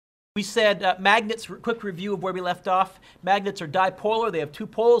We said magnets, quick review of where we left off. Magnets are dipolar. They have two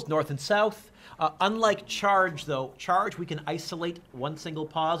poles, north and south. Unlike charge, though, charge, we can isolate one single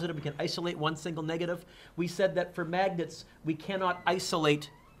positive. We can isolate one single negative. We said that for magnets, we cannot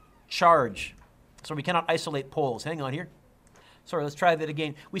isolate charge. So we cannot isolate poles. Hang on here. Sorry, let's try that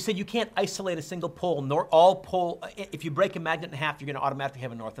again. We said you can't isolate a single pole, nor all pole. If you break a magnet in half, you're going to automatically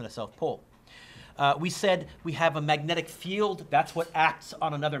have a north and a south pole. We said we have a magnetic field. That's what acts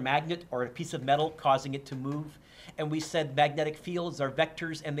on another magnet or a piece of metal, causing it to move. And we said magnetic fields are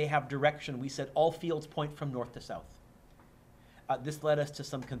vectors and they have direction. We said all fields point from north to south. This led us to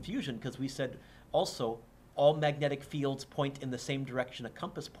some confusion because we said also all magnetic fields point in the same direction a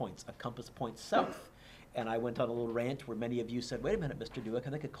compass points. A compass points south. And I went on a little rant where many of you said, wait a minute, Mr. Dueck, I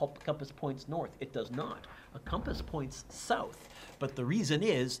think a compass points north. It does not. A compass points south. But the reason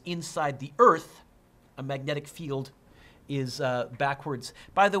is, inside the Earth, a magnetic field is backwards.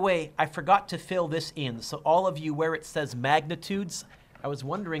 By the way, I forgot to fill this in. So all of you where it says magnitudes, I was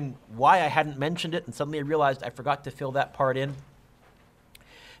wondering why I hadn't mentioned it, and suddenly I realized I forgot to fill that part in.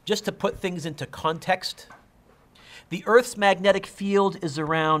 Just to put things into context, the Earth's magnetic field is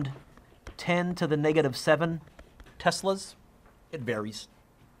around 10 to the negative 7 Teslas. It varies.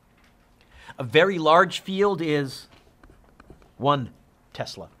 A very large field is 1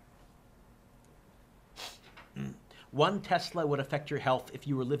 Tesla. 1 Tesla would affect your health. If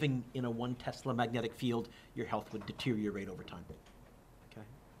you were living in a 1 Tesla magnetic field, your health would deteriorate over time. Okay?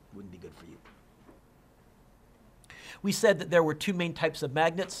 Wouldn't be good for you. We said that there were 2 main types of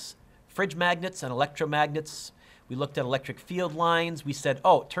magnets, fridge magnets and electromagnets. We looked at electric field lines. We said,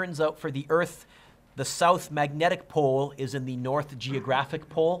 oh, it turns out for the Earth, the south magnetic pole is in the north geographic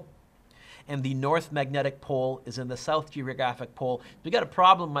pole, and the north magnetic pole is in the south geographic pole. We got a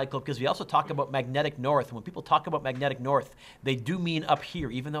problem, Michael, because we also talk about magnetic north. And when people talk about magnetic north, they do mean up here,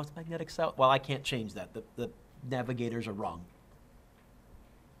 even though it's magnetic south. Well, I can't change that. The navigators are wrong.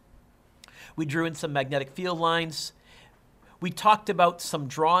 We drew in some magnetic field lines. We talked about some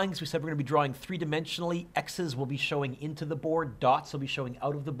drawings. We said we're going to be drawing 3-dimensionally. X's will be showing into the board. Dots will be showing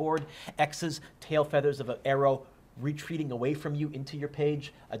out of the board. X's, tail feathers of an arrow retreating away from you into your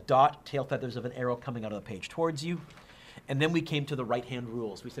page. A dot, tail feathers of an arrow coming out of the page towards you. And then we came to the right-hand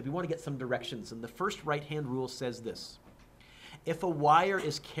rules. We said we want to get some directions. And the first right-hand rule says this. If a wire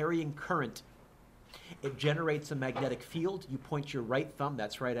is carrying current, it generates a magnetic field. You point your right thumb,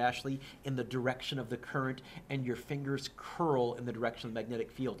 that's right, Ashley, in the direction of the current, and your fingers curl in the direction of the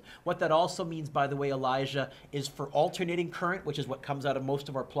magnetic field. What that also means, by the way, Elijah, is for alternating current, which is what comes out of most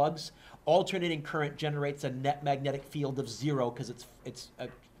of our plugs, alternating current generates a net magnetic field of 0 because it's a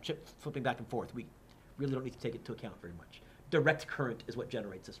chip flipping back and forth. We really don't need to take it into account very much. Direct current is what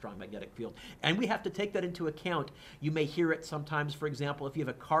generates a strong magnetic field. And we have to take that into account. You may hear it sometimes, for example, if you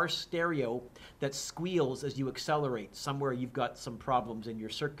have a car stereo that squeals as you accelerate. Somewhere you've got some problems in your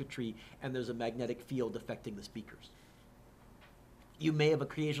circuitry and there's a magnetic field affecting the speakers. You may have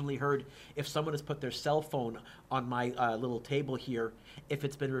occasionally heard if someone has put their cell phone on my little table here, if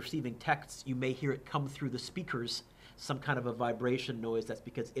it's been receiving texts, you may hear it come through the speakers, some kind of a vibration noise. That's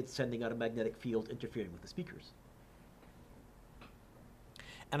because it's sending out a magnetic field interfering with the speakers.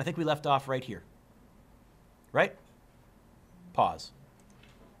 And I think we left off right here. Right? Pause.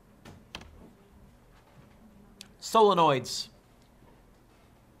 Solenoids.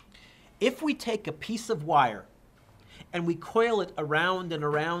 If we take a piece of wire and we coil it around and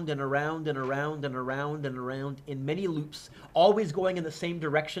around and around and around and around and around in many loops, always going in the same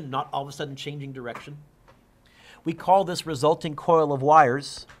direction, not all of a sudden changing direction, we call this resulting coil of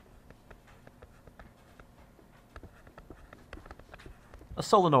wires a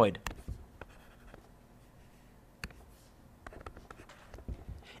solenoid.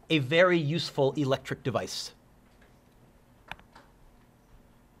 A very useful electric device.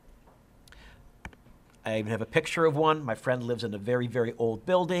 I even have a picture of one. My friend lives in a very, very old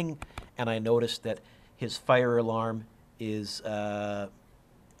building, and I noticed that his fire alarm is has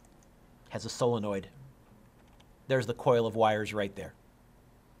a solenoid. There's the coil of wires right there.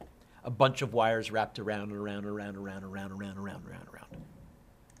 A bunch of wires wrapped around and around and around and around and around and around and around and around and around.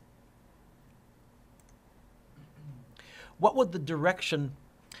 What would the direction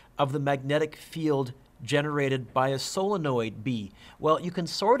of the magnetic field generated by a solenoid be? Well, you can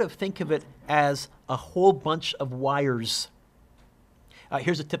sort of think of it as a whole bunch of wires.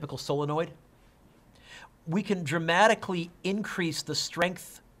 Here's a typical solenoid. We can dramatically increase the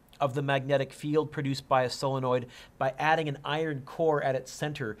strength of the magnetic field produced by a solenoid by adding an iron core at its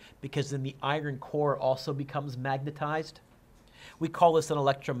center, because then the iron core also becomes magnetized. We call this an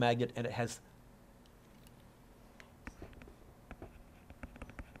electromagnet, and it has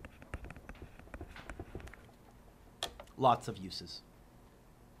Lots of uses.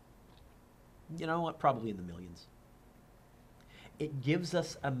 You know what? Probably in the millions. It gives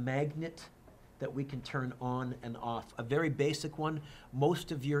us a magnet that we can turn on and off. A very basic one.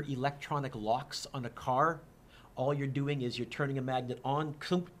 Most of your electronic locks on a car, all you're doing is you're turning a magnet on,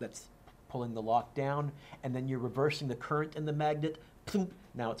 that's pulling the lock down, and then you're reversing the current in the magnet,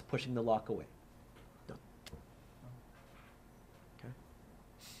 now it's pushing the lock away. Done. Okay.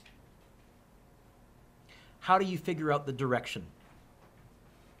 How do you figure out the direction?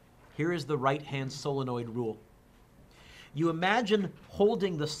 Here is the right-hand solenoid rule. You imagine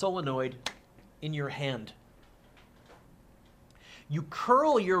holding the solenoid in your hand. You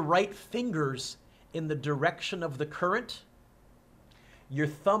curl your right fingers in the direction of the current. Your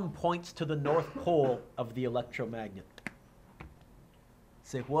thumb points to the north pole of the electromagnet.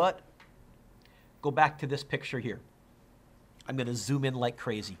 Say what? Go back to this picture here. I'm going to zoom in like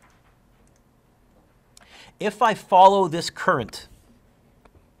crazy. If I follow this current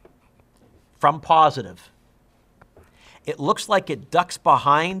from positive, it looks like it ducks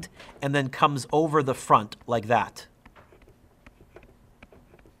behind and then comes over the front like that.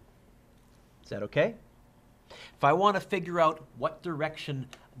 Is that okay? If I want to figure out what direction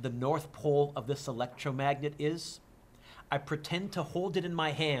the north pole of this electromagnet is, I pretend to hold it in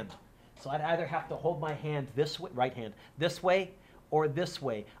my hand. So I'd either have to hold my hand this way, right hand, this way or this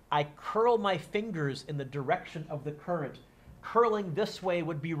way. I curl my fingers in the direction of the current. Curling this way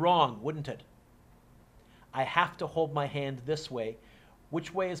would be wrong, wouldn't it? I have to hold my hand this way.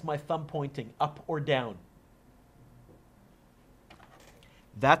 Which way is my thumb pointing, up or down?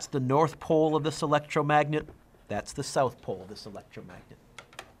 That's the north pole of this electromagnet. That's the south pole of this electromagnet.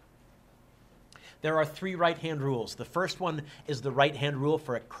 There are 3 right-hand rules. The first one is the right-hand rule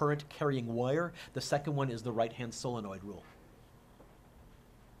for a current-carrying wire. The second one is the right-hand solenoid rule.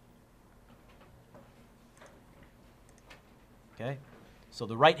 Okay, so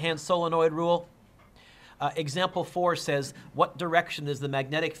the right-hand solenoid rule. Example 4 says, what direction is the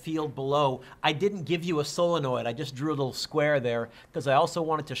magnetic field below? I didn't give you a solenoid. I just drew a little square there because I also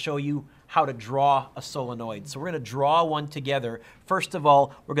wanted to show you how to draw a solenoid. So we're going to draw one together. First of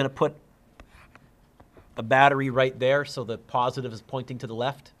all, we're going to put a battery right there so the positive is pointing to the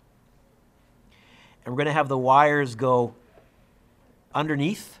left. And we're going to have the wires go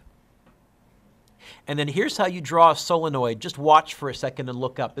underneath. And then here's how you draw a solenoid. Just watch for a second and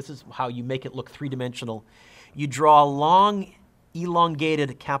look up. This is how you make it look three-dimensional. You draw long,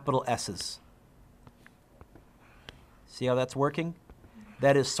 elongated capital S's. See how that's working?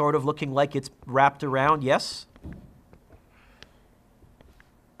 That is sort of looking like it's wrapped around, yes?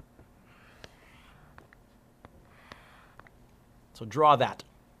 So draw that.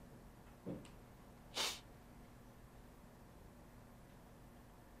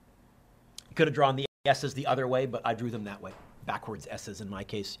 You could have drawn the S's the other way, but I drew them that way. Backwards S's in my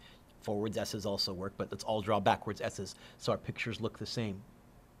case. Forwards S's also work, but let's all draw backwards S's so our pictures look the same.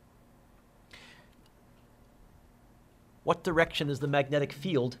 What direction is the magnetic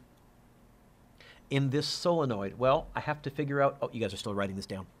field in this solenoid? Well, I have to figure out, oh, you guys are still writing this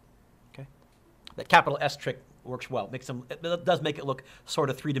down. Okay. That capital S trick works well. It does make it look sort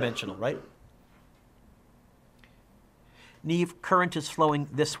of three-dimensional, right? Neve, current is flowing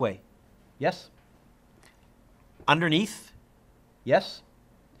this way. Yes? Underneath? Yes?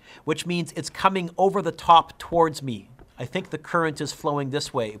 Which means it's coming over the top towards me. I think the current is flowing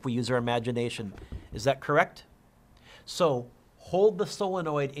this way if we use our imagination. Is that correct? So hold the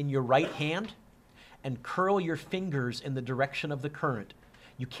solenoid in your right hand and curl your fingers in the direction of the current.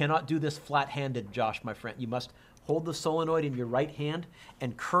 You cannot do this flat-handed, Josh, my friend. You must hold the solenoid in your right hand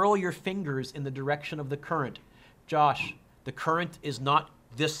and curl your fingers in the direction of the current. Josh, the current is not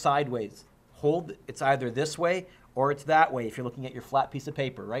this sideways. Hold, it's either this way or it's that way if you're looking at your flat piece of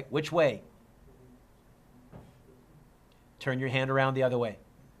paper, right? Which way? Turn your hand around the other way.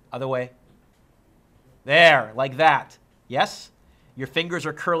 Other way. There, like that. Yes? Your fingers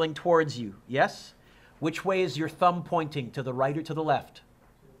are curling towards you. Yes? Which way is your thumb pointing, to the right or to the left?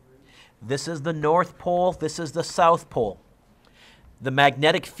 This is the north pole. This is the south pole. The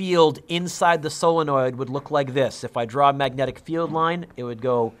magnetic field inside the solenoid would look like this. If I draw a magnetic field line, it would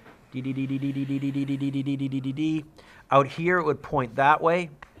go out here. It would point that way,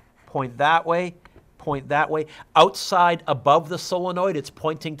 point that way, point that way. Outside, above the solenoid, it's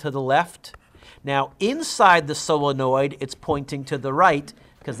pointing to the left. Now, inside the solenoid, it's pointing to the right,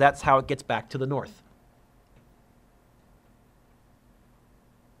 because that's how it gets back to the north.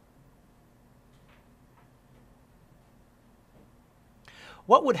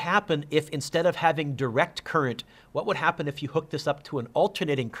 What would happen if, instead of having direct current, what would happen if you hook this up to an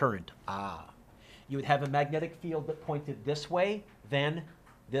alternating current? You would have a magnetic field that pointed this way, then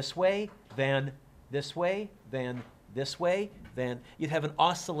this way, then this way, then this way, then you'd have an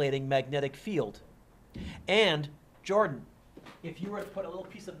oscillating magnetic field. And, Jordan, if you were to put a little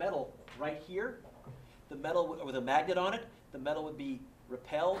piece of metal right here, the metal with a magnet on it, the metal would be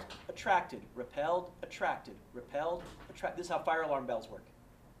repelled, attracted, repelled, attracted, repelled, attracted. This is how fire alarm bells work.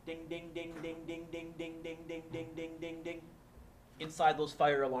 Ding, ding, ding, ding, ding, ding, ding, ding, ding, ding, ding, ding, ding. Inside those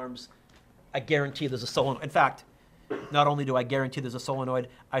fire alarms, I guarantee there's a solenoid. In fact, not only do I guarantee there's a solenoid,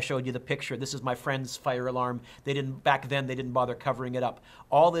 I showed you the picture. This is my friend's fire alarm. Back then, they didn't bother covering it up.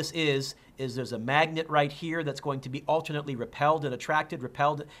 All this is there's a magnet right here that's going to be alternately repelled and attracted,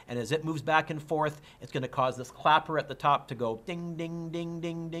 repelled, and as it moves back and forth, it's going to cause this clapper at the top to go ding, ding, ding,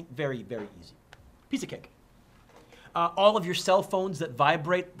 ding, ding. Very, very easy. Piece of cake. All of your cell phones that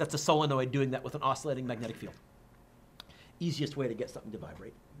vibrate, that's a solenoid doing that with an oscillating magnetic field. Easiest way to get something to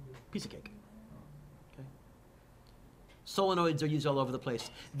vibrate. Piece of cake. Solenoids are used all over the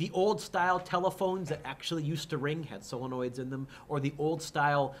place. The old style telephones that actually used to ring had solenoids in them, or the old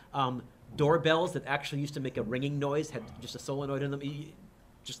style doorbells that actually used to make a ringing noise had just a solenoid in them.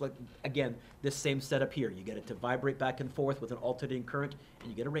 Just like, again, this same setup here. You get it to vibrate back and forth with an alternating current, and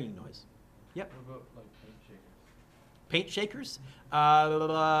you get a ringing noise. Yep. What about like paint shakers? Paint shakers?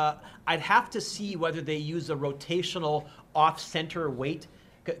 I'd have to see whether they use a rotational off-center weight,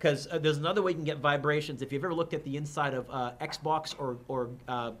 because there's another way you can get vibrations. If you've ever looked at the inside of Xbox or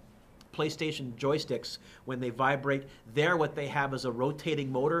PlayStation joysticks, when they vibrate, there what they have is a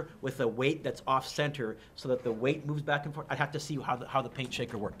rotating motor with a weight that's off-center so that the weight moves back and forth. I'd have to see how the paint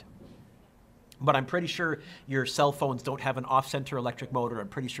shaker worked. But I'm pretty sure your cell phones don't have an off-center electric motor. I'm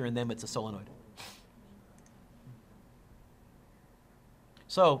pretty sure in them it's a solenoid.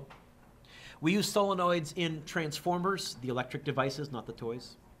 So, we use solenoids in transformers, the electric devices, not the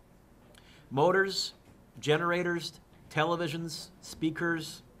toys. Motors, generators, televisions,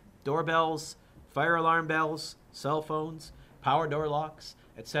 speakers, doorbells, fire alarm bells, cell phones, power door locks,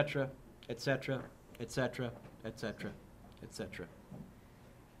 etc., etc., etc., etc., etc.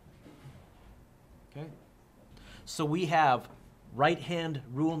 Okay? So we have right-hand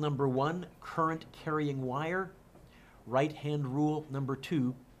rule number 1, current carrying wire. Right-hand rule number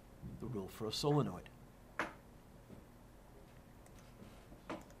 2, the rule for a solenoid.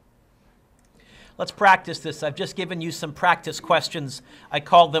 Let's practice this. I've just given you some practice questions. I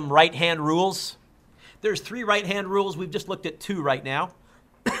called them right-hand rules. There's 3 right-hand rules. We've just looked at 2 right now.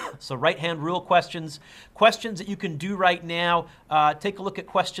 So right-hand rule questions. Questions that you can do right now. Take a look at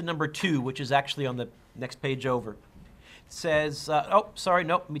question number 2, which is actually on the next page over. It says, oh, sorry,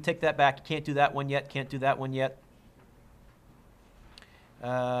 nope, let me take that back. Can't do that one yet, can't do that one yet.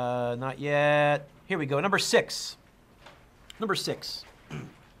 Not yet. Here we go. Number 6. Number 6.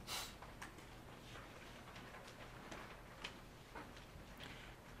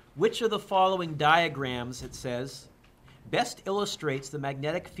 Which of the following diagrams, it says, best illustrates the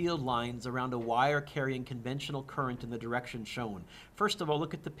magnetic field lines around a wire carrying conventional current in the direction shown? First of all,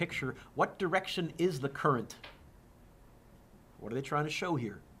 look at the picture. What direction is the current? What are they trying to show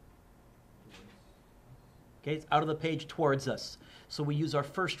here? Okay, it's out of the page towards us. So we use our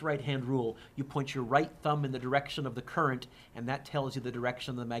first right-hand rule. You point your right thumb in the direction of the current, and that tells you the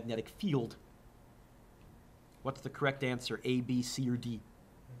direction of the magnetic field. What's the correct answer? A, B, C, or D?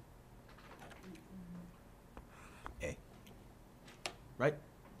 A. Right?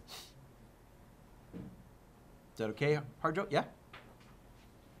 Is that okay, Harjo? Yeah?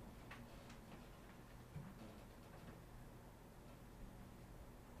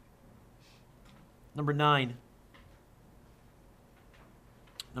 Number 9.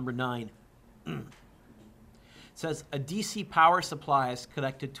 Number 9. It says a DC power supply is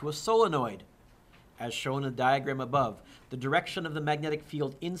connected to a solenoid, as shown in the diagram above. The direction of the magnetic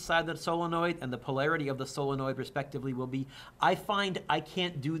field inside the solenoid and the polarity of the solenoid, respectively, will be. I find I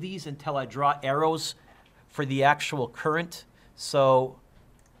can't do these until I draw arrows for the actual current. So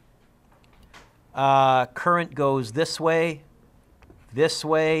current goes this way. This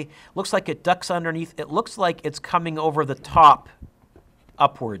way. Looks like it ducks underneath. It looks like it's coming over the top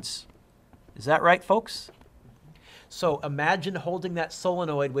upwards. Is that right, folks? So imagine holding that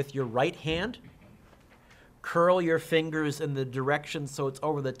solenoid with your right hand. Curl your fingers in the direction so it's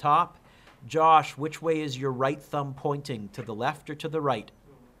over the top. Josh, which way is your right thumb pointing? To the left or to the right?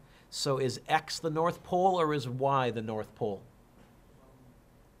 So is X the North Pole or is Y the North Pole?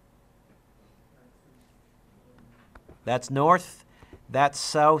 That's north. That's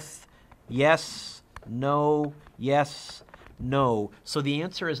south. Yes, no, yes, no. So the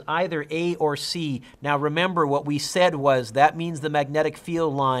answer is either A or C. Now remember what we said was that means the magnetic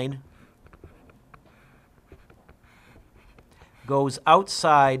field line goes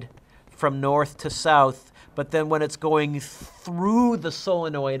outside from north to south, but then when it's going through the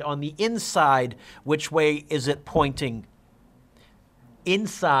solenoid on the inside, which way is it pointing?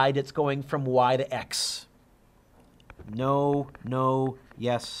 Inside, it's going from Y to X. No, no,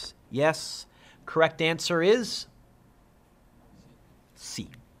 yes, yes. Correct answer is C.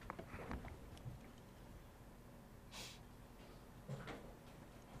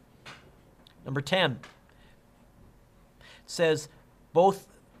 Number 10 says both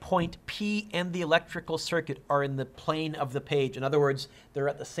point P and the electrical circuit are in the plane of the page. In other words, they're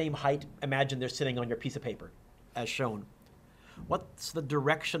at the same height. Imagine they're sitting on your piece of paper, as shown. What's the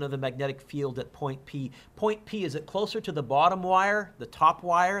direction of the magnetic field at point P? Point P, is it closer to the bottom wire, the top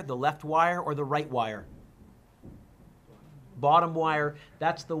wire, the left wire, or the right wire? Bottom wire,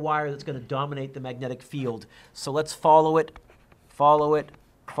 that's the wire that's going to dominate the magnetic field. So let's follow it, follow it,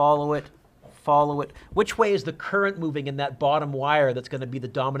 follow it, follow it. Which way is the current moving in that bottom wire that's going to be the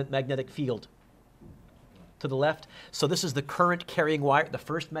dominant magnetic field? To the left. So this is the current carrying wire. The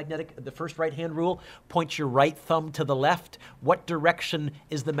first right-hand rule, point your right thumb to the left. What direction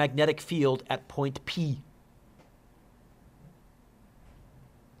is the magnetic field at point P?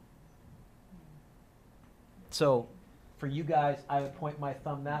 So for you guys, I would point my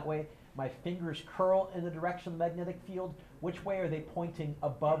thumb that way. My fingers curl in the direction of the magnetic field. Which way are they pointing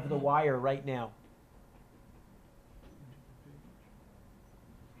above the wire right now?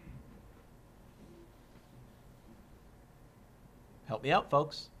 Help me out,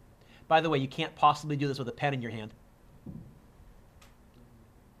 folks. By the way, you can't possibly do this with a pen in your hand.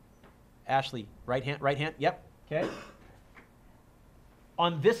 Ashley, right hand, yep, okay.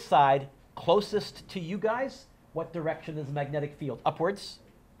 On this side, closest to you guys, what direction is the magnetic field? Upwards.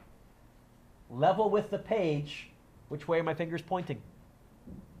 Level with the page. Which way are my fingers pointing?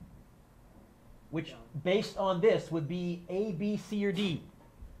 Which, based on this, would be A, B, C, or D?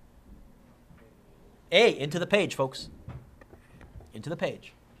 A, into the page, folks. Into the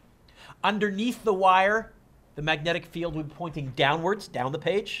page. Underneath the wire, the magnetic field would be pointing downwards, down the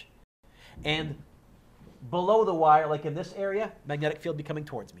page. And below the wire, like in this area, magnetic field be coming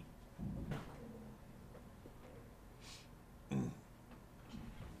towards me.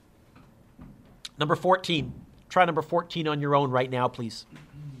 Number 14. Try number 14 on your own right now, please.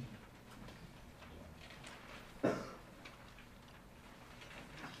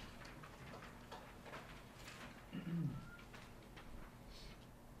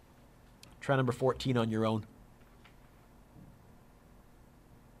 Try number 14 on your own.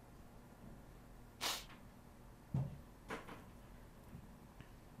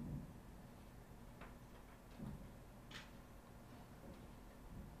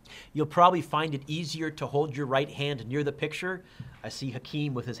 You'll probably find it easier to hold your right hand near the picture. I see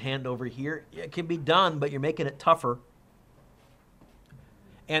Hakeem with his hand over here. It can be done, but you're making it tougher.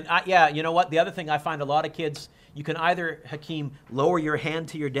 And yeah, you know what? The other thing I find a lot of kids, you can either, Hakeem, lower your hand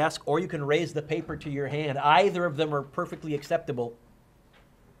to your desk or you can raise the paper to your hand. Either of them are perfectly acceptable.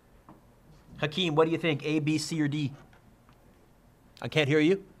 Hakeem, what do you think? A, B, C, or D? I can't hear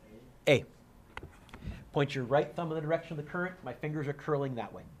you. A. Point your right thumb in the direction of the current. My fingers are curling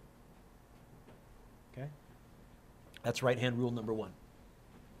that way. Okay? That's right-hand rule number 1.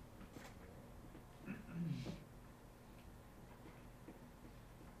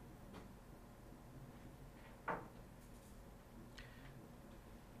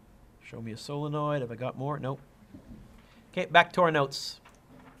 Show me a solenoid. Have I got more? Nope. Okay, back to our notes.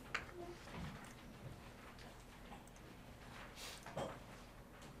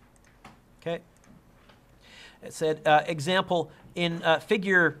 Okay. It said, example, in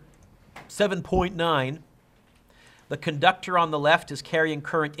figure 7.9, the conductor on the left is carrying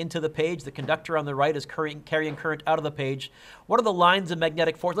current into the page. The conductor on the right is carrying current out of the page. What are the lines of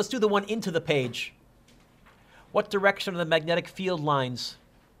magnetic force? Let's do the one into the page. What direction are the magnetic field lines?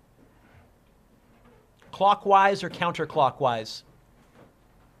 Clockwise or counterclockwise?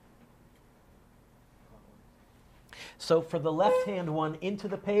 So for the left-hand one into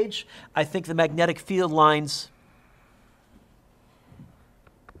the page, I think the magnetic field lines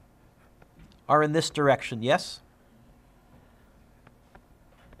are in this direction, yes?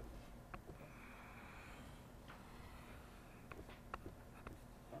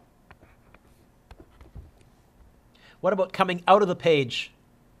 What about coming out of the page?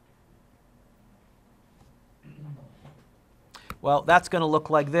 Well, that's going to look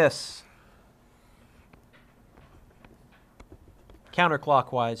like this.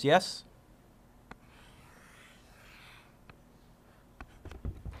 Counterclockwise, yes?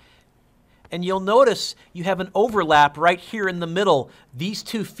 And you'll notice you have an overlap right here in the middle. These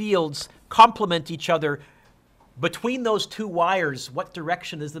two fields complement each other Between those two wires, what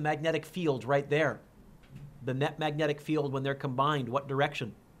direction is the magnetic field right there? The net magnetic field when they're combined, what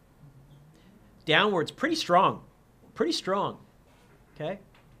direction? Downwards, pretty strong. Pretty strong. Okay?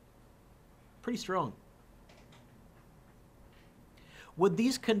 Pretty strong. Would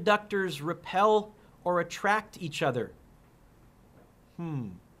these conductors repel or attract each other?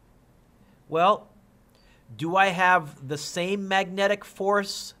 Well, do I have the same magnetic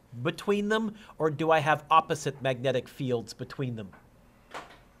force between them, or do I have opposite magnetic fields between them?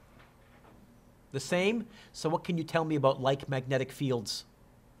 The same? So what can you tell me about like magnetic fields?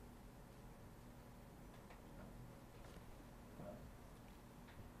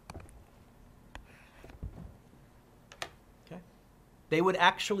 They would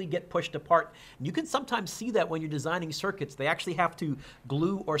actually get pushed apart. And you can sometimes see that when you're designing circuits. They actually have to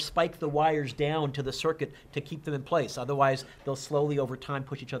glue or spike the wires down to the circuit to keep them in place. Otherwise, they'll slowly over time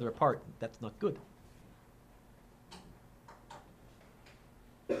push each other apart. That's not good.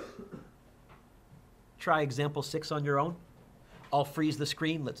 Try example 6 on your own. I'll freeze the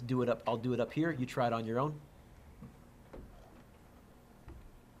screen. Let's do it up. I'll do it up here. You try it on your own.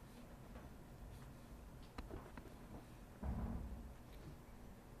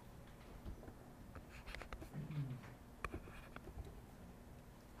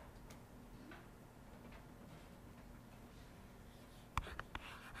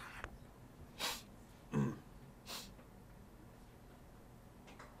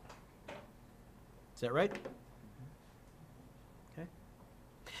 Is that right? Okay.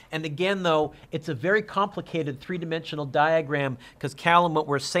 And again, though, it's a very complicated three-dimensional diagram because, Callum, what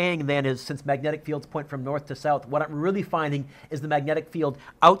we're saying then is since magnetic fields point from north to south, what I'm really finding is the magnetic field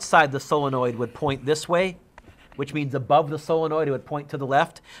outside the solenoid would point this way, which means above the solenoid it would point to the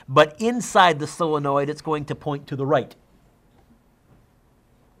left, but inside the solenoid it's going to point to the right.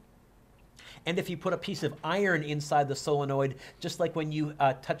 And if you put a piece of iron inside the solenoid, just like when you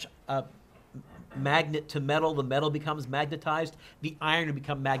touch magnet to metal, the metal becomes magnetized, the iron will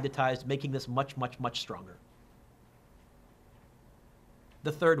become magnetized, making this much, much, much stronger.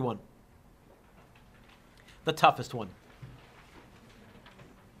 The third one, the toughest one.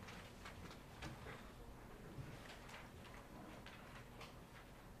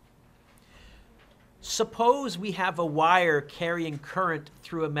 Suppose we have a wire carrying current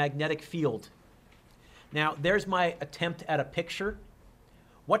through a magnetic field. Now, there's my attempt at a picture.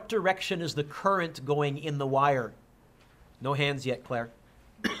 What direction is the current going in the wire? No hands yet, Claire.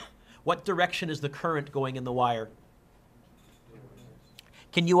 What direction is the current going in the wire?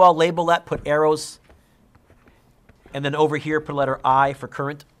 Can you all label that? Put arrows. And then over here, put a letter I for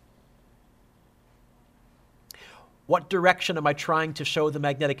current. What direction am I trying to show the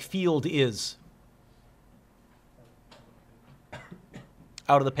magnetic field is?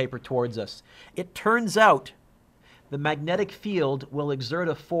 Out of the paper towards us. It turns out the magnetic field will exert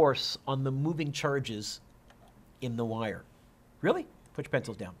a force on the moving charges in the wire. Really? Put your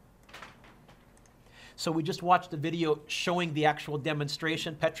pencils down. So we just watched a video showing the actual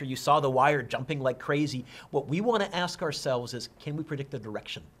demonstration. Petra, you saw the wire jumping like crazy. What we want to ask ourselves is, can we predict the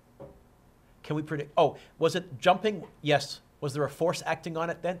direction? Can we predict, oh, was it jumping? Yes. Was there a force acting on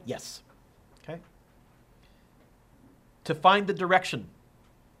it then? Yes. Okay. To find the direction,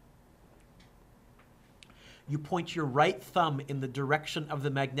 you point your right thumb in the direction of the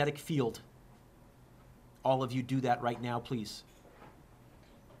magnetic field. All of you do that right now, please.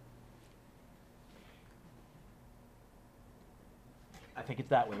 I think it's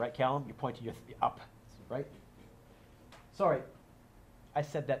that way, right, Callum? You're pointing your up, right? Sorry, I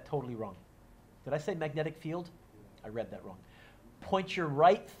said that totally wrong. Did I say magnetic field? I read that wrong. Point your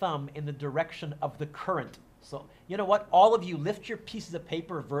right thumb in the direction of the current. So, you know what? All of you lift your pieces of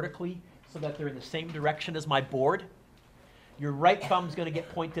paper vertically so that they're in the same direction as my board. Your right thumb's going to get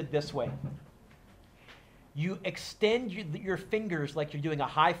pointed this way. You extend your fingers like you're doing a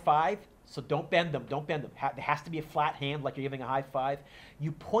high five, so don't bend them, don't bend them. There has to be a flat hand like you're giving a high five.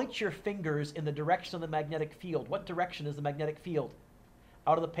 You point your fingers in the direction of the magnetic field. What direction is the magnetic field?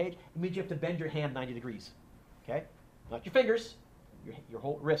 Out of the page, it means you have to bend your hand 90 degrees, okay? Not your fingers, your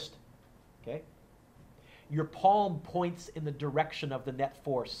whole wrist, okay? Your palm points in the direction of the net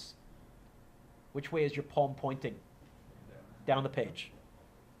force. Which way is your palm pointing? Down the page.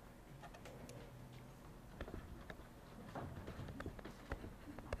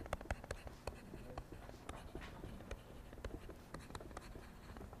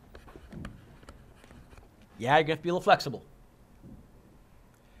 Yeah, you're going to have to be a little flexible.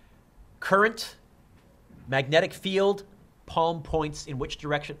 Current, magnetic field, palm points in which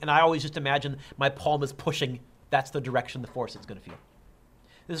direction? And I always just imagine my palm is pushing. That's the direction the force is going to feel.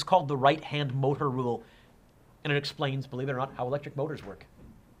 This is called the right hand motor rule. And it explains, believe it or not, how electric motors work.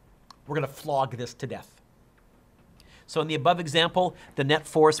 We're going to flog this to death. So in the above example, the net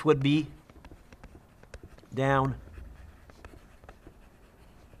force would be down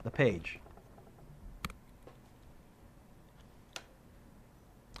the page.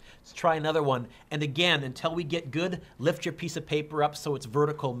 Let's try another one. And again, until we get good, lift your piece of paper up so it's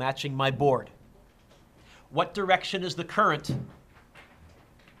vertical, matching my board. What direction is the current?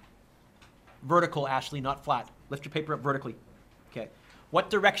 Vertical, Ashley, not flat. Lift your paper up vertically. Okay. What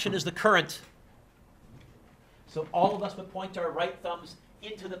direction is the current? So all of us would point our right thumbs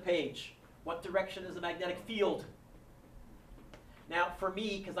into the page. What direction is the magnetic field? Now, for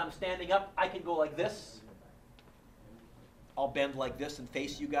me, because I'm standing up, I can go like this. I'll bend like this and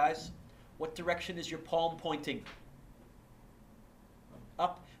face you guys. What direction is your palm pointing?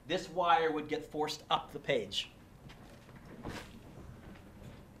 Up. This wire would get forced up the page.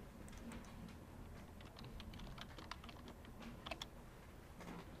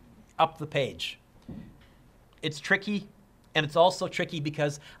 Up the page. It's tricky, and it's also tricky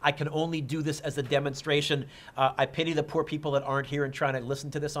because I can only do this as a demonstration. I pity the poor people that aren't here and trying to listen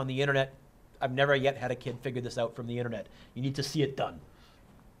to this on the internet. I've never yet had a kid figure this out from the internet. You need to see it done.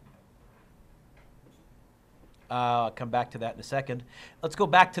 I'll come back to that in a second. Let's go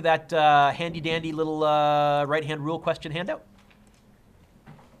back to that handy-dandy little right-hand rule question handout.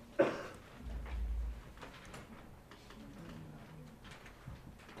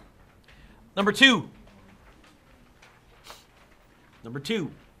 Number two,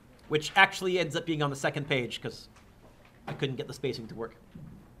 which actually ends up being on the second page because I couldn't get the spacing to work.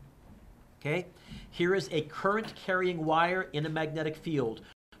 Okay, here is a current carrying wire in a magnetic field.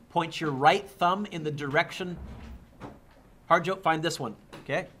 Point your right thumb in the direction. Harjo, find this one.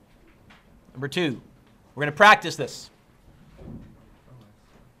 Okay. Number two, we're going to practice this.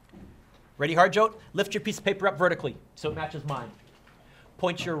 Ready, Harjo? Lift your piece of paper up vertically so it matches mine.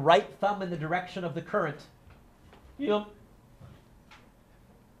 Point your right thumb in the direction of the current. Yep.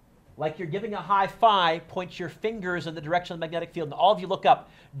 Like you're giving a high five, point your fingers in the direction of the magnetic field. Now, all of you look up.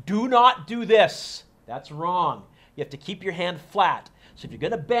 Do not do this. That's wrong. You have to keep your hand flat. So if you're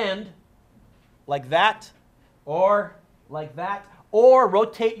going to bend like that, or like that, or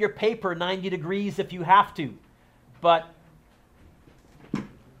rotate your paper 90 degrees if you have to. But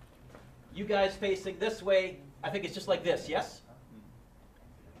you guys facing this way, I think it's just like this, yes?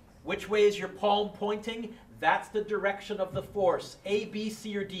 Which way is your palm pointing? That's the direction of the force. A, B,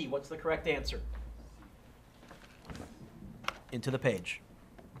 C, or D. What's the correct answer? Into the page.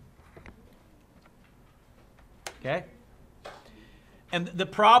 Okay? And the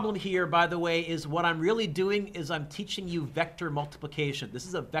problem here, by the way, is what I'm really doing is I'm teaching you vector multiplication. This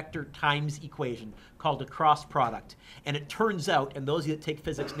is a vector times equation called a cross product. And it turns out, and those of you that take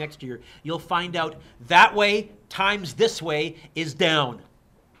physics next year, you'll find out that way times this way is down.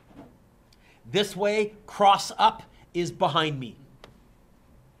 This way, cross up, is behind me.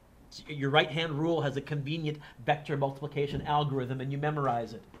 Your right-hand rule has a convenient vector multiplication algorithm, and you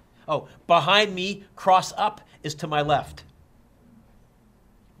memorize it. Oh, behind me, cross up, is to my left.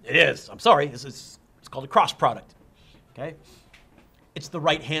 It is. I'm sorry. It's called a cross product. Okay? It's the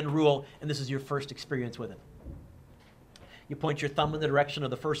right-hand rule, and this is your first experience with it. You point your thumb in the direction of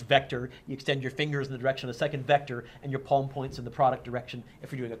the first vector, you extend your fingers in the direction of the second vector, and your palm points in the product direction.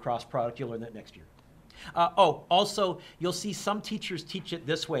 If you're doing a cross product, you'll learn that next year. Also, you'll see some teachers teach it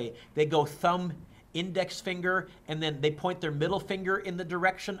this way. They go thumb, index finger, and then they point their middle finger in the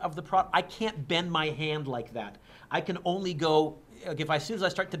direction of the product. I can't bend my hand like that. I can only go, as soon as I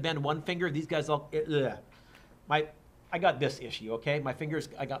start to bend one finger, these guys all, I got this issue, okay? My fingers,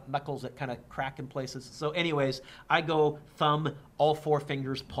 I got knuckles that kind of crack in places. So anyways, I go thumb, all four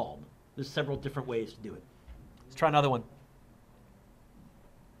fingers, palm. There's several different ways to do it. Let's try another one.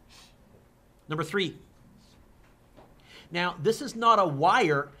 Number three. Now, this is not a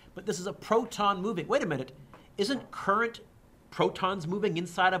wire, but this is a proton moving. Wait a minute. Isn't current protons moving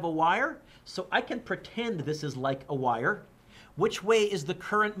inside of a wire? So I can pretend this is like a wire. Which way is the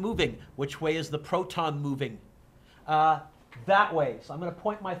current moving? Which way is the proton moving? That way. So I'm going to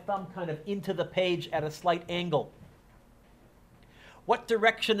point my thumb kind of into the page at a slight angle. What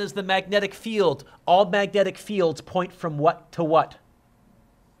direction is the magnetic field? All magnetic fields point from what to what?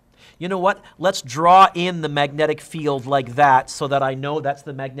 You know what? Let's draw in the magnetic field like that so that I know that's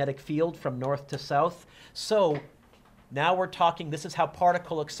the magnetic field from north to south. So now we're talking, this is how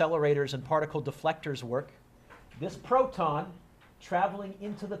particle accelerators and particle deflectors work. This proton traveling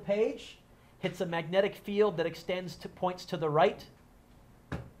into the page hits a magnetic field that extends to points to the right.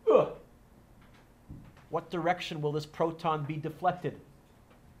 Ugh. What direction will this proton be deflected?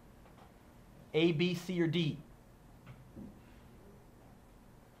 A, B, C, or D?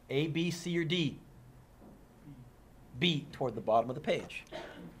 A, B, C, or D? B, toward the bottom of the page.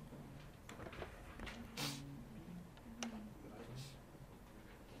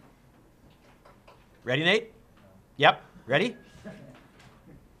 Ready, Nate? Yep. Ready?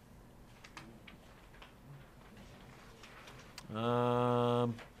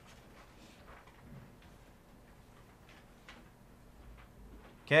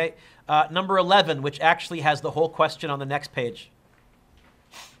 Okay. Number 11, which actually has the whole question on the next page.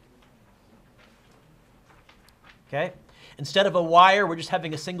 Okay. Instead of a wire, we're just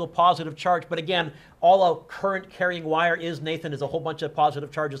having a single positive charge. But again, all a current carrying wire is, Nathan, is a whole bunch of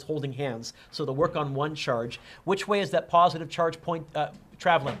positive charges holding hands. So they'll work on one charge. Which way is that positive charge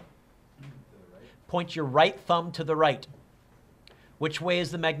traveling? Point your right thumb to the right. Which way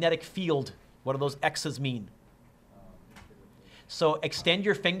is the magnetic field? What do those X's mean? So extend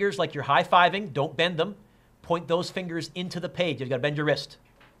your fingers like you're high-fiving. Don't bend them. Point those fingers into the page. You've got to bend your wrist.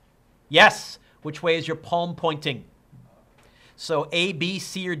 Yes. Which way is your palm pointing? So A, B,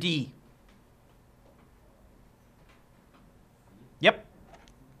 C, or D? Yep.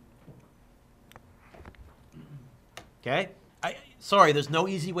 Okay. Sorry, there's no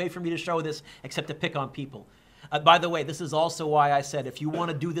easy way for me to show this except to pick on people. By the way, this is also why I said if you want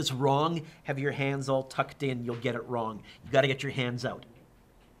to do this wrong, have your hands all tucked in, you'll get it wrong. You've got to get your hands out.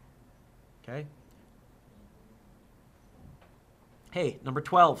 Okay? Hey, number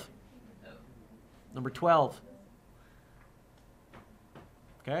 12. Number 12.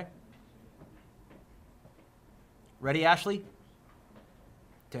 Okay? Ready, Ashley?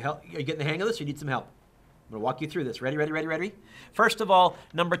 To help? Are you getting the hang of this or you need some help? I'm going to walk you through this. Ready, ready, ready, ready? First of all,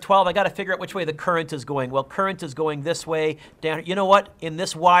 number 12, I got to figure out which way the current is going. Well, current is going this way, down. You know what? In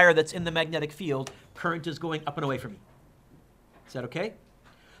this wire that's in the magnetic field, current is going up and away from me. Is that okay?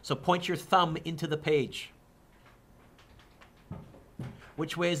 So point your thumb into the page.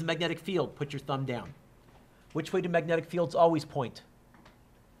 Which way is the magnetic field? Put your thumb down. Which way do magnetic fields always point?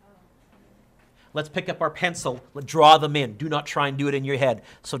 Let's pick up our pencil. Let's draw them in. Do not try and do it in your head.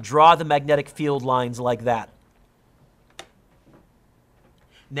 So draw the magnetic field lines like that.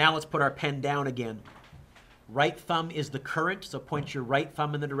 Now let's put our pen down again. Right thumb is the current, so point your right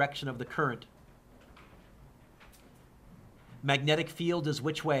thumb in the direction of the current. Magnetic field is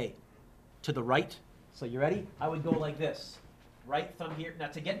which way? To the right. So you ready? I would go like this. Right thumb here. Now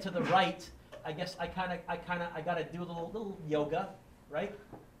to get to the right, I guess I gotta do a little yoga, right?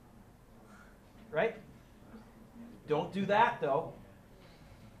 Right? Don't do that though.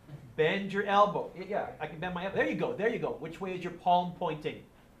 Bend your elbow. Yeah, I can bend my elbow. There you go. There you go. Which way is your palm pointing?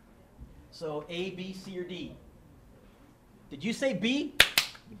 So A, B, C, or D? Did you say B?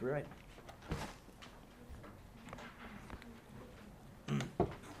 You'd be right.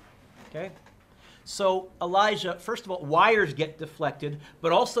 Okay. So Elijah, first of all, wires get deflected,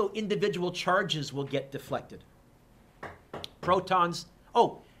 but also individual charges will get deflected. Protons.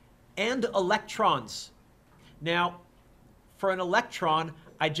 Oh, and electrons. Now, for an electron,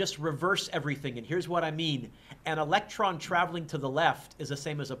 I just reverse everything, and here's what I mean. An electron traveling to the left is the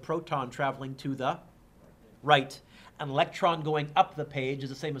same as a proton traveling to the right. An electron going up the page is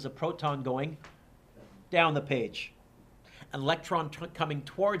the same as a proton going down the page. An electron coming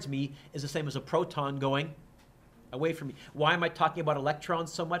towards me is the same as a proton going away from me. Why am I talking about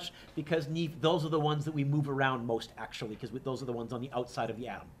electrons so much? Because those are the ones that we move around most, actually, because those are the ones on the outside of the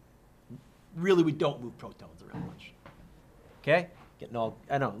atom. Really, we don't move protons around much. Okay? Getting all,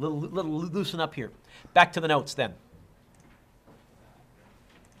 I know, little loosen up here. Back to the notes then.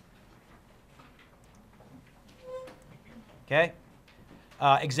 Okay?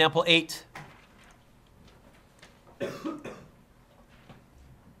 Example 8.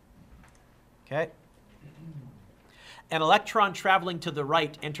 Okay? An electron traveling to the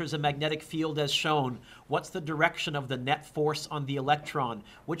right enters a magnetic field as shown. What's the direction of the net force on the electron?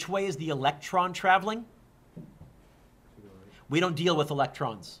 Which way is the electron traveling? We don't deal with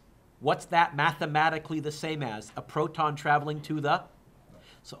electrons. What's that mathematically the same as? A proton traveling to the?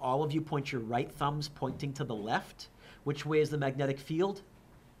 So all of you point your right thumbs pointing to the left. Which way is the magnetic field?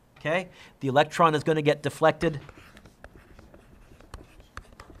 Okay? The electron is going to get deflected.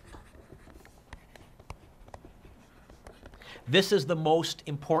 This is the most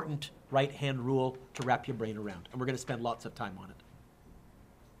important right-hand rule to wrap your brain around, and we're going to spend lots of time on it.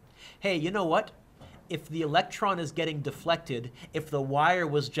 Hey, you know what? If the electron is getting deflected, if the wire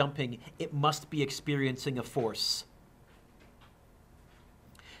was jumping, it must be experiencing a force.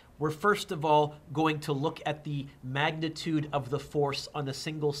 We're first of all going to look at the magnitude of the force on a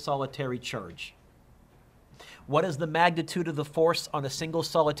single solitary charge. What is the magnitude of the force on a single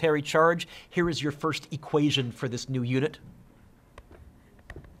solitary charge? Here is your first equation for this new unit.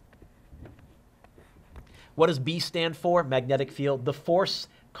 What does B stand for? Magnetic field. The force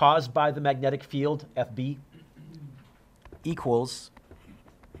caused by the magnetic field, FB, equals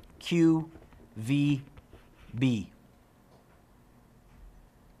QVB,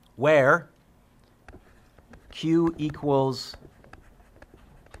 where Q equals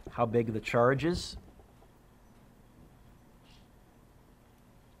how big the charge is,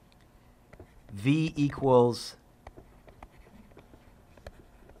 V equals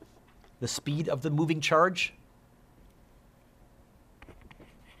the speed of the moving charge,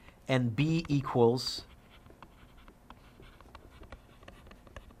 and B equals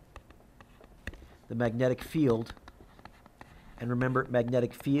the magnetic field. And remember,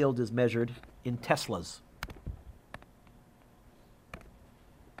 magnetic field is measured in Teslas.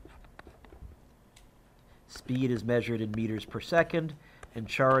 Speed is measured in meters per second, and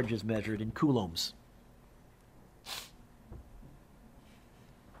charge is measured in coulombs.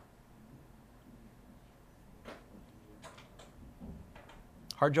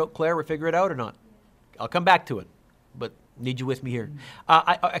 Hard joke, Claire, we figure it out or not? I'll come back to it, but need you with me here.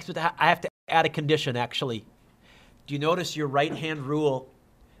 I have to add a condition, actually. Do you notice your right-hand rule?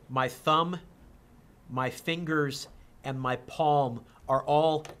 My thumb, my fingers, and my palm are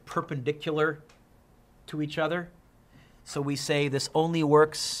all perpendicular to each other. So we say this only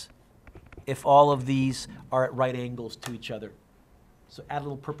works if all of these are at right angles to each other. So add a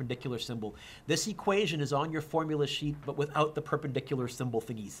little perpendicular symbol. This equation is on your formula sheet, but without the perpendicular symbol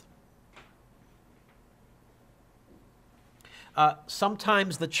thingies.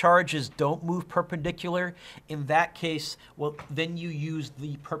 Sometimes the charges don't move perpendicular. In that case, well, then you use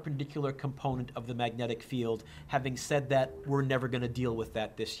the perpendicular component of the magnetic field. Having said that, we're never going to deal with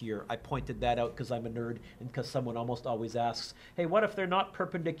that this year. I pointed that out because I'm a nerd and because someone almost always asks, hey, what if they're not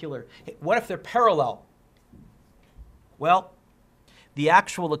perpendicular? Hey, what if they're parallel? Well, the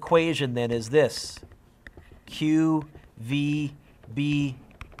actual equation then is this: QVB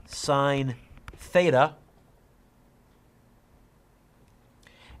sine theta.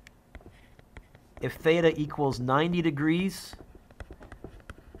 If theta equals 90 degrees,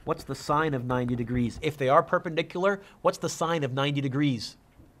 what's the sine of 90 degrees? If they are perpendicular, what's the sine of 90 degrees?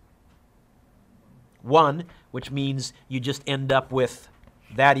 1, which means you just end up with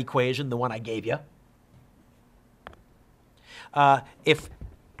that equation, the one I gave you. If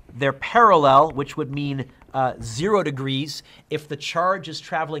they're parallel, which would mean 0 degrees, if the charge is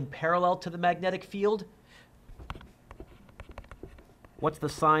traveling parallel to the magnetic field, what's the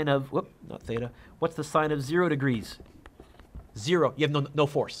sine of, not theta, what's the sine of 0 degrees? 0, you have no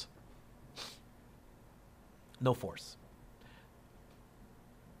force. No force.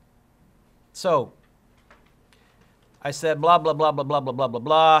 So, I said blah, blah, blah, blah, blah, blah, blah, blah,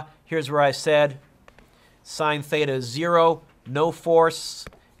 blah. Here's where I said sine theta is 0, no force.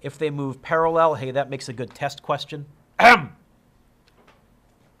 If they move parallel, hey, that makes a good test question.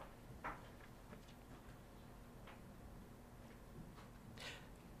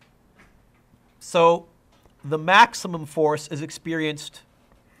 So the maximum force is experienced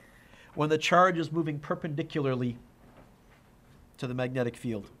when the charge is moving perpendicularly to the magnetic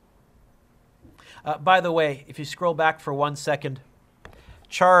field. By the way, if you scroll back for 1 second,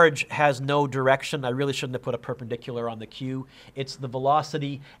 charge has no direction. I really shouldn't have put a perpendicular on the Q. It's the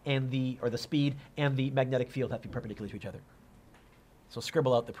velocity and the speed and the magnetic field have to be perpendicular to each other. So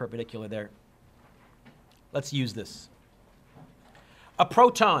scribble out the perpendicular there. Let's use this. A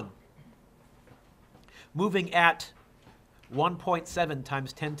proton moving at 1.7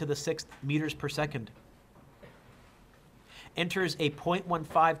 times 10 to the 6th meters per second enters a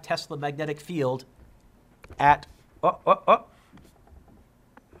 0.15 Tesla magnetic field at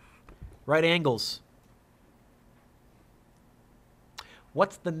right angles.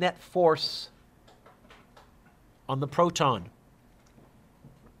 What's the net force on the proton?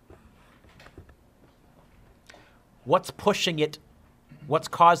 What's pushing it? What's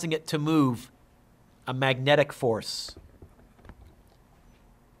causing it to move? A magnetic force.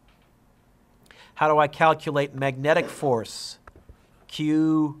 How do I calculate magnetic force?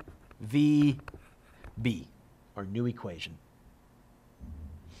 QVB, our new equation.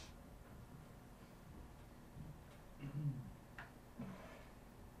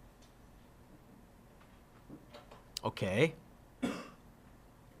 Okay.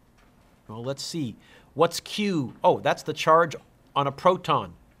 Well, let's see. What's Q? Oh, that's the charge on a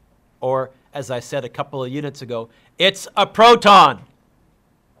proton. Or, as I said a couple of units ago, it's a proton.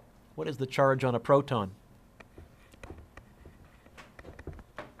 What is the charge on a proton?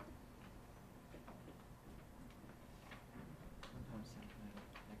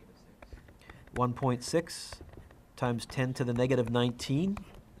 1.6 times 10 to the negative 19.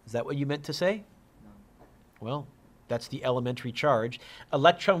 Is that what you meant to say? Well, that's the elementary charge.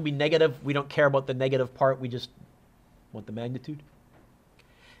 Electron will be negative. We don't care about the negative part. We just want the magnitude.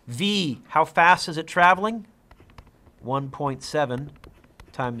 V, how fast is it traveling? 1.7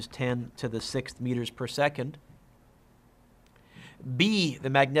 times 10 to the 6th meters per second. B, the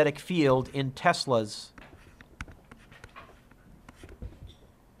magnetic field in Teslas.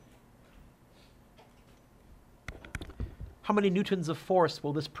 How many newtons of force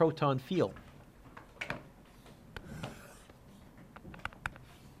will this proton feel?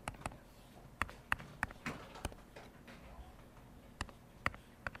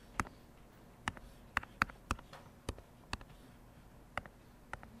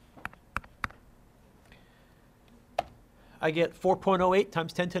 I get 4.08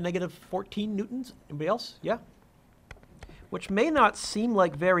 times 10 to the negative 14 newtons. Anybody else? Yeah? Which may not seem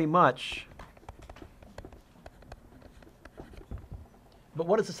like very much. But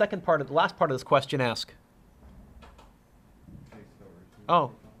what does the second part of the last part of this question ask?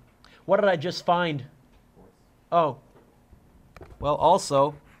 Oh, what did I just find? Oh, well,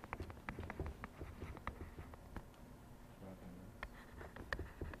 also,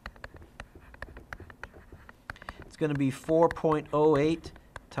 it's going to be 4.08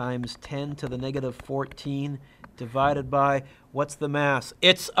 times 10 to the negative 14 divided by, what's the mass?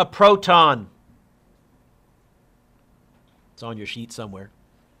 It's a proton. It's on your sheet somewhere.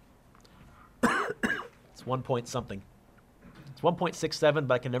 It's 1 point something. It's 1.67,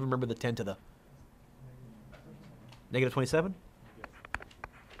 but I can never remember the 10 to the negative 27?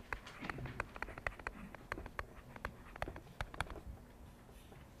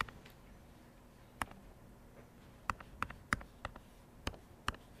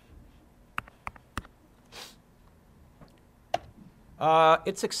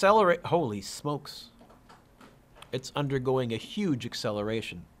 It's accelerate. Holy smokes. It's undergoing a huge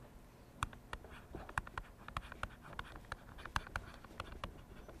acceleration.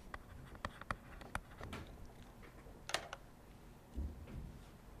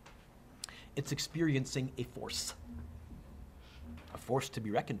 It's experiencing a force to be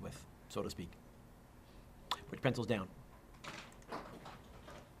reckoned with, so to speak. Put your pencils down.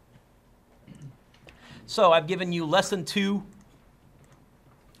 So I've given you lesson 2.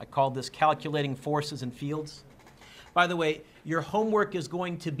 I called this calculating forces and fields. By the way, your homework is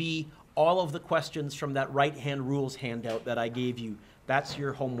going to be all of the questions from that right-hand rules handout that I gave you. That's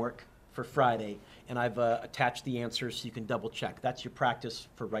your homework for Friday, and I've attached the answers so you can double check. That's your practice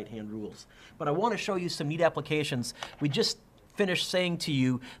for right-hand rules. But I want to show you some neat applications. We just finished saying to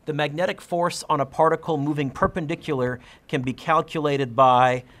you the magnetic force on a particle moving perpendicular can be calculated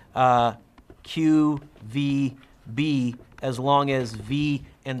by Q, V, B, as long as V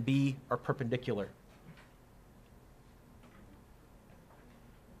and B are perpendicular.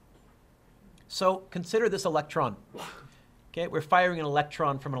 So consider this electron. Okay, we're firing an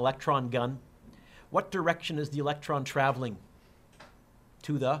electron from an electron gun. What direction is the electron traveling?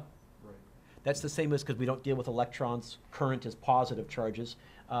 To the? Right. That's the same as, because we don't deal with electrons, current is positive charges.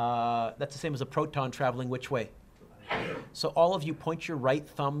 That's the same as a proton traveling which way? So all of you point your right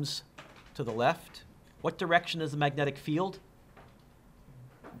thumbs to the left. What direction is the magnetic field?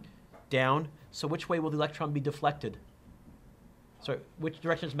 Down. So which way will the electron be deflected? Sorry, which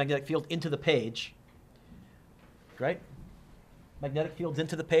direction is the magnetic field? Into the page, right? Magnetic field's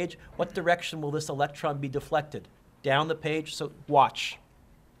into the page. What direction will this electron be deflected? Down the page, so watch.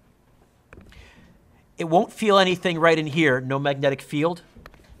 It won't feel anything right in here, no magnetic field.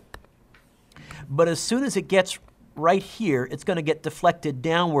 But as soon as it gets right here, it's going to get deflected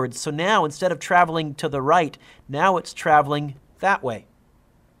downwards. So now, instead of traveling to the right, now it's traveling that way.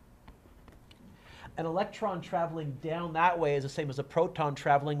 An electron traveling down that way is the same as a proton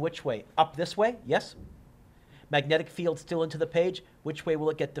traveling which way? Up this way? Yes? Magnetic field still into the page. Which way will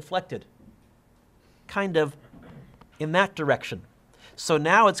it get deflected? Kind of in that direction. So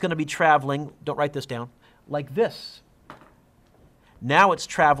now it's going to be traveling, don't write this down, like this. Now it's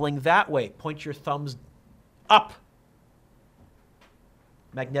traveling that way. Point your thumbs up.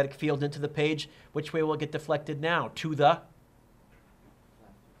 Magnetic field into the page. Which way will it get deflected now? To the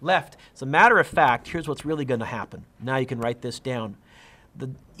left. As a matter of fact, here's what's really going to happen. Now you can write this down.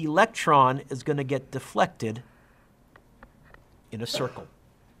 The electron is going to get deflected in a circle.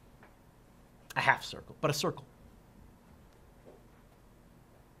 A half circle, but a circle.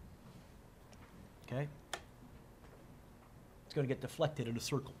 Okay? It's going to get deflected in a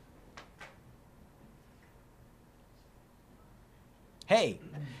circle. Hey,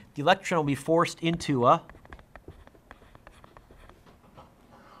 the electron will be forced into a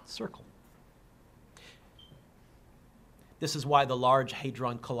circle. This is why the Large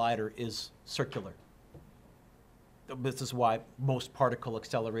Hadron Collider is circular. This is why most particle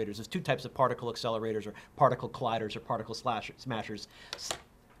accelerators, there's two types of particle accelerators, or particle colliders, or particle smashers.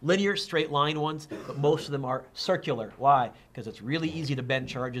 Linear, straight line ones, but most of them are circular. Why? Because it's really easy to bend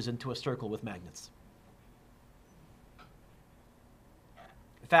charges into a circle with magnets.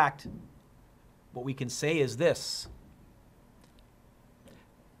 In fact, what we can say is this.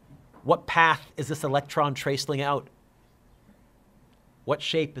 What path is this electron tracing out? What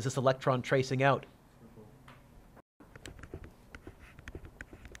shape is this electron tracing out?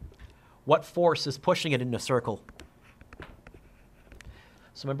 What force is pushing it in a circle?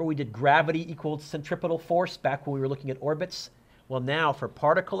 So remember we did gravity equals centripetal force back when we were looking at orbits? Well, now for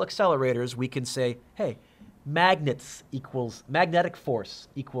particle accelerators, we can say, hey, magnetic force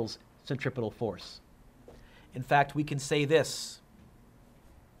equals centripetal force. In fact, we can say this.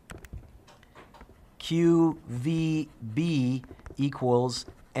 QVB equals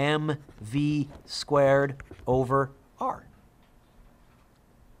mv squared over r.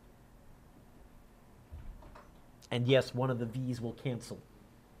 And yes, one of the v's will cancel.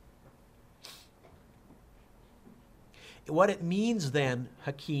 What it means then,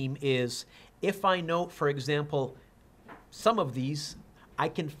 Hakeem, is if I know, for example, some of these, I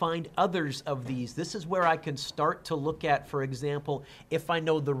can find others of these. This is where I can start to look at, for example, if I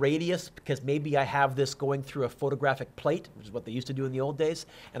know the radius, because maybe I have this going through a photographic plate, which is what they used to do in the old days,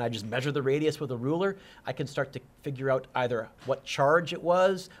 and I just measure the radius with a ruler, I can start to figure out either what charge it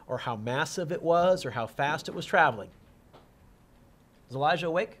was, or how massive it was, or how fast it was traveling. Is Elijah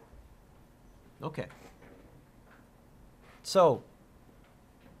awake? Okay. So,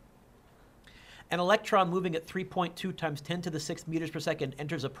 an electron moving at 3.2 times 10 to the 6th meters per second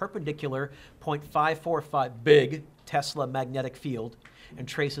enters a perpendicular 0.545 big Tesla magnetic field and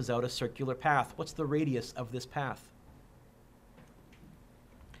traces out a circular path. What's the radius of this path?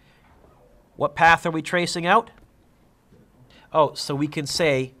 What path are we tracing out? Oh, so we can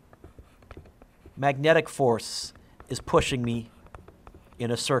say magnetic force is pushing me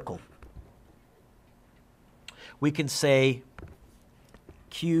in a circle. We can say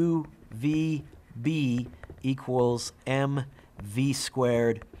QVB equals mv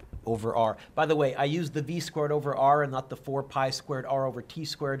squared over r. By the way, I use the v squared over r and not the 4 pi squared r over t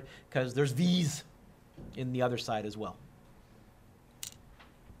squared because there's v's in the other side as well.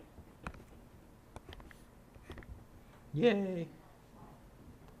 Yay.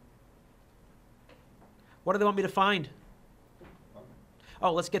 What do they want me to find?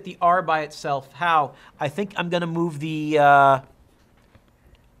 Oh, let's get the r by itself. How? I think I'm going to move the r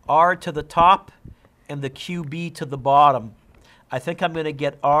to the top and the qb to the bottom. I think I'm going to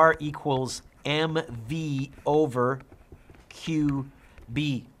get r equals mv over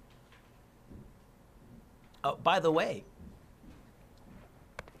qb. Oh, by the way,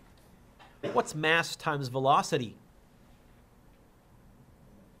 what's mass times velocity?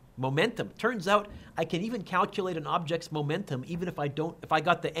 Momentum. Turns out I can even calculate an object's momentum even if I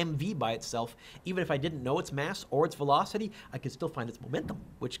got the mv by itself, even if I didn't know its mass or its velocity, I can still find its momentum,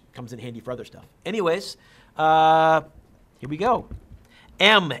 which comes in handy for other stuff. Anyways, here we go.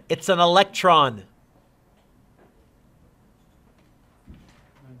 M, it's an electron.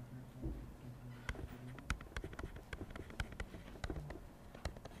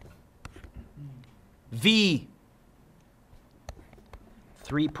 V,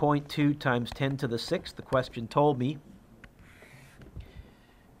 3.2 times 10 to the 6th, the question told me.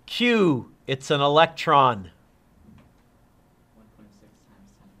 Q, it's an electron. 1.6 times 10 to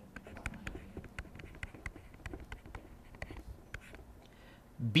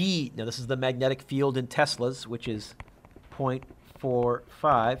the B, now this is the magnetic field in Teslas, which is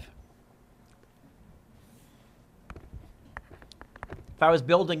 0.45. If I was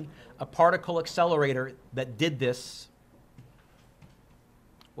building a particle accelerator that did this,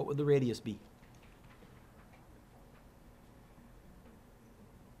 what would the radius be?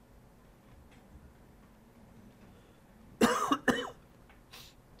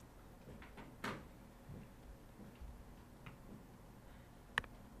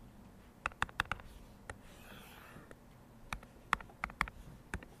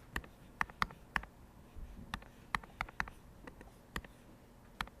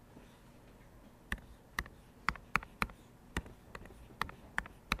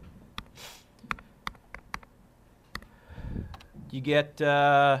 You get, is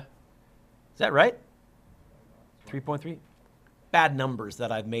that right? 3.3? Bad numbers that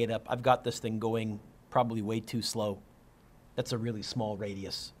I've made up. I've got this thing going probably way too slow. That's a really small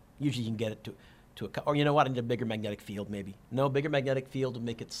radius. Usually you can get it to a, or you know what, I need a bigger magnetic field maybe. No, bigger magnetic field will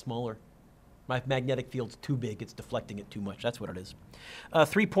make it smaller. My magnetic field's too big, it's deflecting it too much. That's what it is.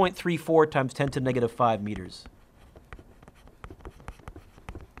 3.34 times 10 to negative 5 meters.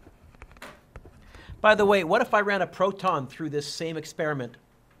 By the way, what if I ran a proton through this same experiment?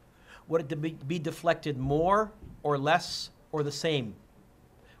 Would it be deflected more or less or the same?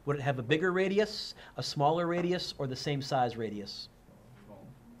 Would it have a bigger radius, a smaller radius, or the same size radius?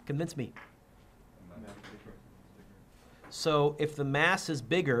 Convince me. So if the mass is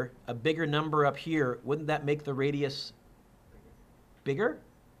bigger, a bigger number up here, wouldn't that make the radius bigger?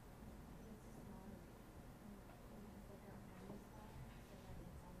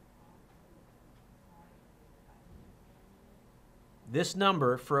 This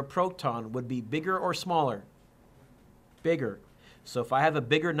number for a proton would be bigger or smaller? Bigger. So if I have a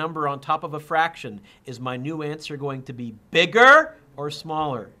bigger number on top of a fraction, is my new answer going to be bigger or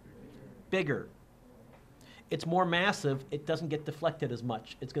smaller? Bigger. It's more massive. It doesn't get deflected as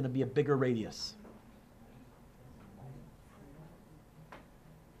much. It's going to be a bigger radius.